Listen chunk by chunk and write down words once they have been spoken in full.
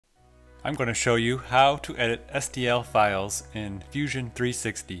I'm going to show you how to edit STL files in Fusion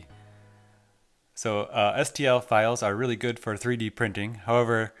 360. So STL files are really good for 3D printing.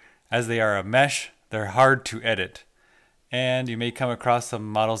 However, as they are a mesh, they're hard to edit. And you may come across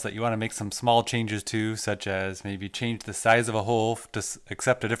some models that you want to make some small changes to, such as maybe change the size of a hole to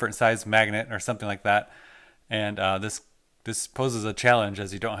accept a different size magnet or something like that. And this poses a challenge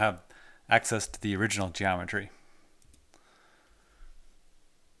as you don't have access to the original geometry.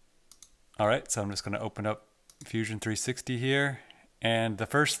 Alright, so I'm just going to open up Fusion 360 here, and the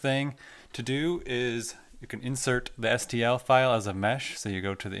first thing to do is you can insert the STL file as a mesh. So you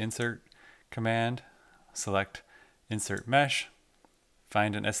go to the insert command, select insert mesh,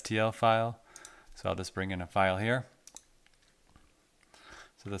 find an STL file. So I'll just bring in a file here.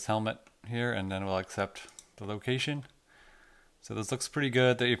 So this helmet here, and then we'll accept the location. So this looks pretty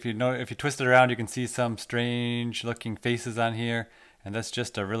good. If you twist it around, you can see some strange looking faces on here. And that's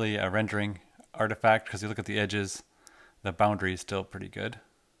just a rendering artifact, because you look at the edges, the boundary is still pretty good.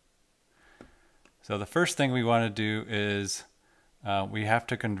 So the first thing we want to do is we have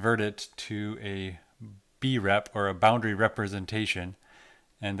to convert it to a BRep, or a boundary representation.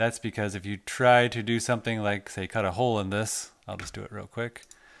 And that's because if you try to do something like, say, cut a hole in this, I'll just do it real quick.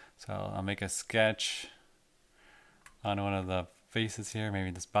 So I'll make a sketch on one of the faces here,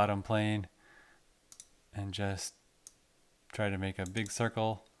 maybe this bottom plane, and just try to make a big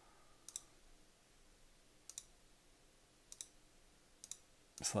circle.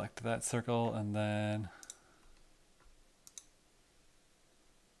 Select that circle, and then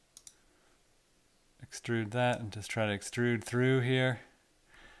extrude that, and just try to extrude through here,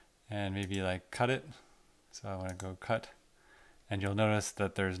 and maybe like cut it. So I want to go cut, and you'll notice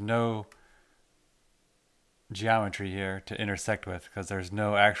that there's no geometry here to intersect with, because there's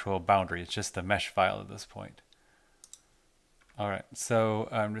no actual boundary. It's just the mesh file at this point. Alright, so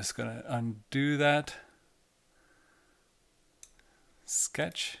I'm just going to undo that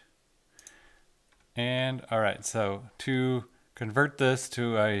sketch. And alright, so to convert this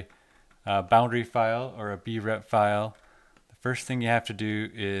to a boundary file or a BRep file, the first thing you have to do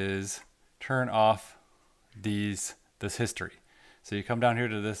is turn off this history. So you come down here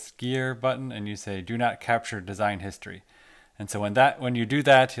to this gear button and you say do not capture design history. And so when you do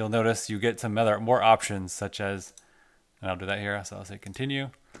that, you'll notice you get some more options, such as, and I'll do that here, so I'll say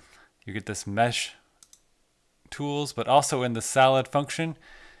continue. You get this mesh tools, but also in the solid function,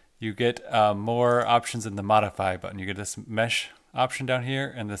 you get more options in the modify button. You get this mesh option down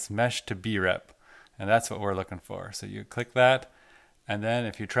here and this mesh to BRep, and that's what we're looking for. So you click that, and then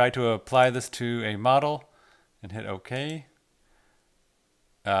if you try to apply this to a model and hit OK,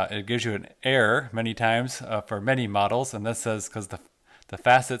 it gives you an error many times for many models, and this says because the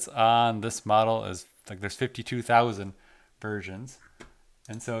facets on this model is like there's 52,000 versions.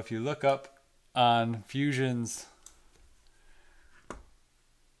 And so if you look up on Fusion's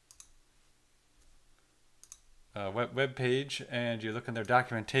web page and you look in their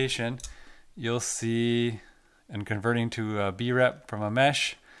documentation, you'll see, in converting to a BRep from a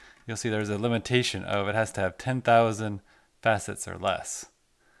mesh, you'll see there's a limitation of it has to have 10,000 facets or less.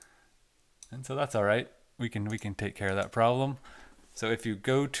 And so that's all right. We can take care of that problem. So if you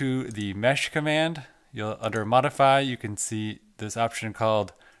go to the mesh command, under modify, you can see this option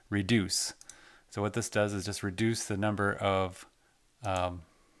called reduce. So what this does is just reduce the number of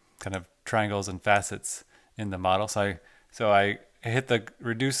kind of triangles and facets in the model. So I hit the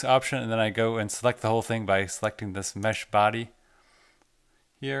reduce option, and then I go and select the whole thing by selecting this mesh body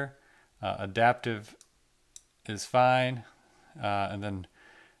here. Adaptive is fine, and then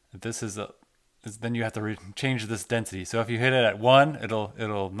this is then you have to change this density. So if you hit it at 1,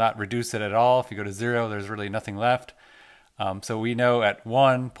 it'll not reduce it at all. If you go to 0, there's really nothing left. So we know at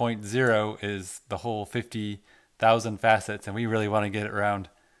 1.0 is the whole 50,000 facets, and we really want to get it around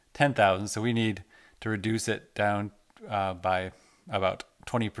 10,000. So we need to reduce it down by about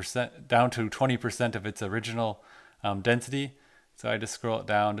 20%, down to 20% of its original density. So I just scroll it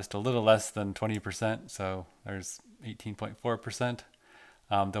down just a little less than 20%. So there's 18.4%.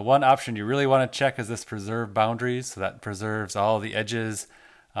 The one option you really want to check is this preserve boundaries. So that preserves all the edges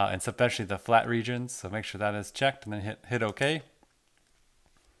and especially the flat regions. So make sure that is checked, and then hit OK.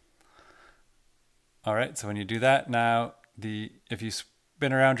 All right, so when you do that, now if you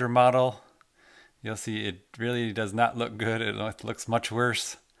spin around your model, you'll see it really does not look good. It looks much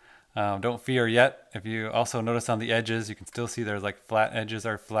worse. Don't fear yet. If you also notice on the edges, you can still see there's like flat edges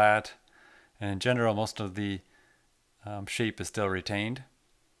are flat, and in general, most of the shape is still retained.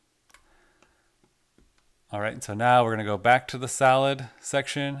 All right, so now we're going to go back to the solid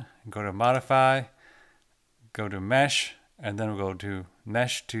section and go to modify, go to mesh, and then we'll go to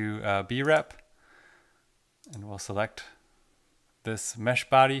mesh to BRep, and we'll select this mesh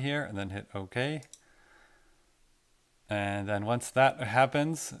body here and then hit OK. And then once that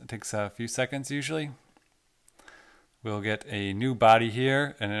happens, it takes a few seconds usually, we'll get a new body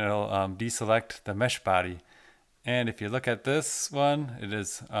here, and it'll deselect the mesh body. And if you look at this one, it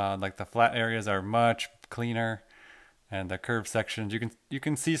is like the flat areas are much cleaner, and the curved sections, you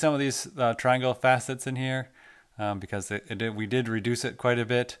can see some of these triangle facets in here because we did reduce it quite a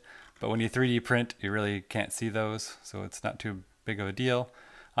bit. But when you 3D print, you really can't see those, so it's not too big of a deal.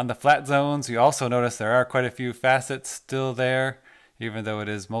 On the flat zones, you also notice there are quite a few facets still there, even though it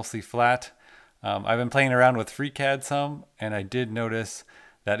is mostly flat. I've been playing around with FreeCAD some, and I did notice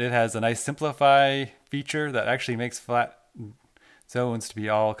that it has a nice simplify feature that actually makes flat zones to be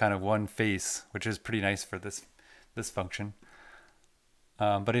all kind of one face, which is pretty nice for this function.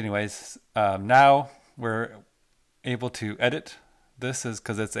 But anyways, now we're able to edit this is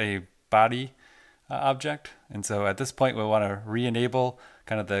because it's a body object, and so at this point we want to re-enable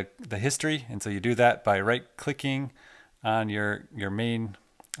kind of the history, and so you do that by right-clicking on your main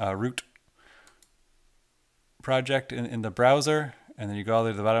root project in the browser, and then you go all the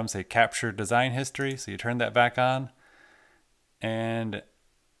way to the bottom, say capture design history, so you turn that back on, and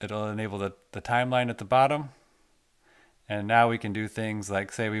it'll enable the timeline at the bottom. And now we can do things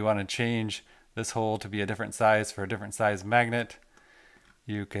like, say we want to change this hole to be a different size for a different size magnet.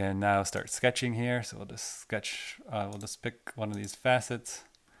 You can now start sketching here. So we'll just sketch, we'll just pick one of these facets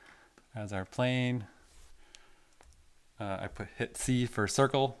as our plane. I hit C for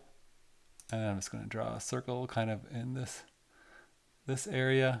circle, and I'm just going to draw a circle kind of in this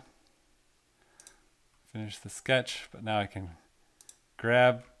area. Finish the sketch, but now I can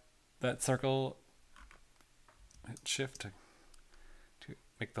grab that circle, hit shift to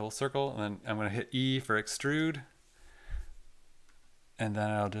make the whole circle, and then I'm going to hit E for extrude, and then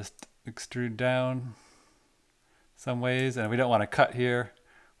I'll just extrude down some ways. And we don't want to cut here,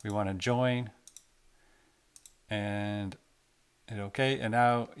 we want to join, and hit OK. And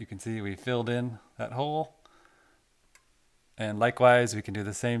now you can see we filled in that hole. And likewise, we can do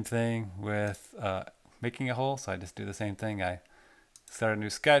the same thing with making a hole. So I just do the same thing. I start a new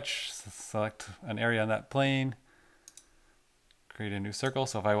sketch, select an area on that plane, create a new circle.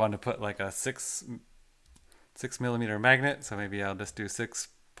 So if I want to put like a 6mm magnet, so maybe I'll just do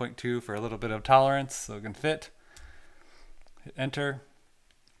 6.2 for a little bit of tolerance so it can fit. Hit enter.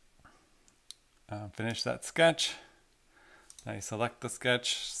 Finish that sketch. Now you select the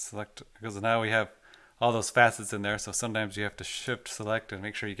sketch, because now we have all those facets in there, so sometimes you have to shift select and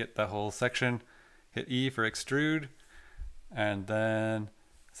make sure you get the whole section. Hit E for extrude, and then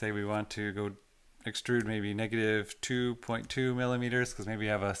say we want to go extrude maybe negative 2.2 millimeters, because maybe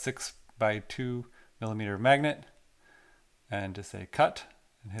you have a 6x2mm magnet, and just say cut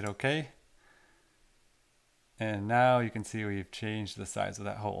and hit OK. And now you can see we've changed the size of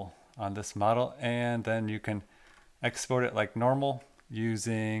that hole on this model, and then you can export it like normal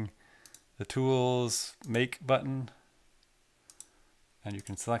using the tools make button, and you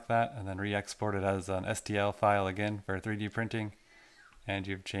can select that and then re-export it as an STL file again for 3D printing, and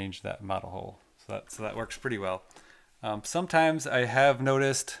you've changed that model hole. So that works pretty well. Sometimes I have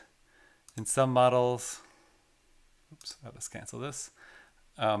noticed in some models, oops, I'll just cancel this,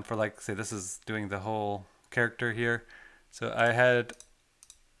 for like, say this is doing the whole character here. So I had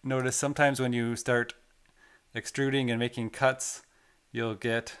noticed sometimes when you start extruding and making cuts, you'll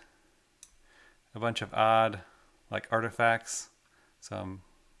get a bunch of odd like artifacts. So I'm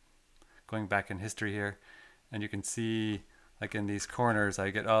going back in history here, and you can see like in these corners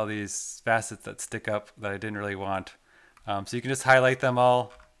I get all these facets that stick up that I didn't really want. So you can just highlight them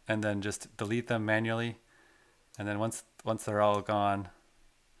all and then just delete them manually, and then once they're all gone,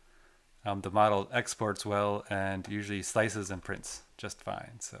 the model exports well and usually slices and prints just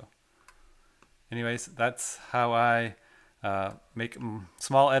fine. So anyways, that's how I make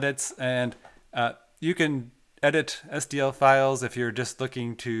small edits, and you can edit STL files if you're just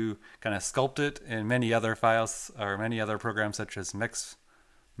looking to kind of sculpt it in many other files or many other programs such as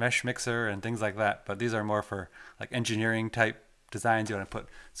Mesh Mixer and things like that. But these are more for like engineering type designs. You want to put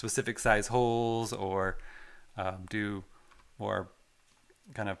specific size holes or do more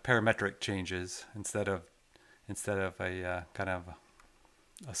kind of parametric changes instead of a kind of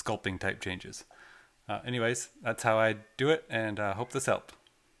a sculpting type changes. Anyways, that's how I do it, and hope this helped.